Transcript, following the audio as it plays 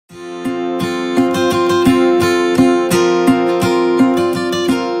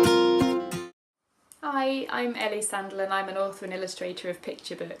Hi, I'm Ellie Sandall and I'm an author and illustrator of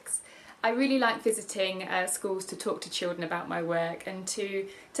picture books. I really like visiting schools to talk to children about my work and to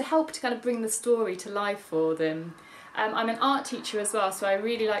help to kind of bring the story to life for them. I'm an art teacher as well, so I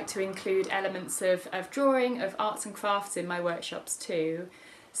really like to include elements of drawing, of arts and crafts in my workshops too.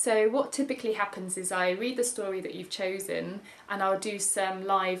 So what typically happens is I read the story that you've chosen and I'll do some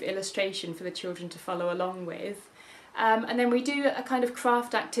live illustration for the children to follow along with. And then we do a kind of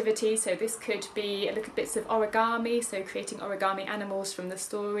craft activity, so this could be a little bits of origami, so creating origami animals from the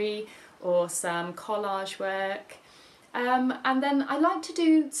story, or some collage work. And then I like to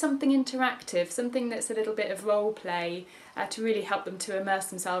do something interactive, something that's a little bit of role play to really help them to immerse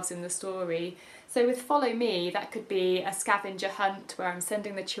themselves in the story. So with Follow Me, that could be a scavenger hunt where I'm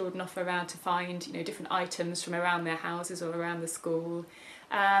sending the children off around to find, you know, different items from around their houses or around the school.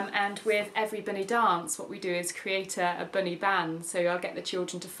 And with Every Bunny Dance, what we do is create a bunny band. So I'll get the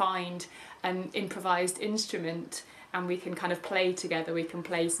children to find an improvised instrument and we can kind of play together, we can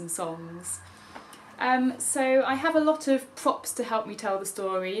play some songs. So I have a lot of props to help me tell the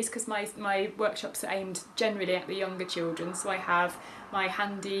stories because my workshops are aimed generally at the younger children. So I have my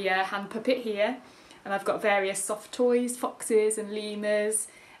handy hand puppet here, and I've got various soft toys, foxes and lemurs,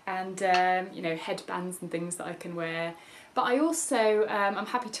 and you know, headbands and things that I can wear. But I also, I'm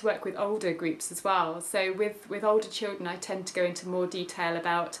happy to work with older groups as well. So with older children I tend to go into more detail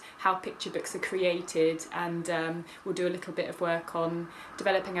about how picture books are created, and we'll do a little bit of work on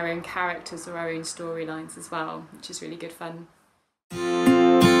developing our own characters or our own storylines as well, which is really good fun.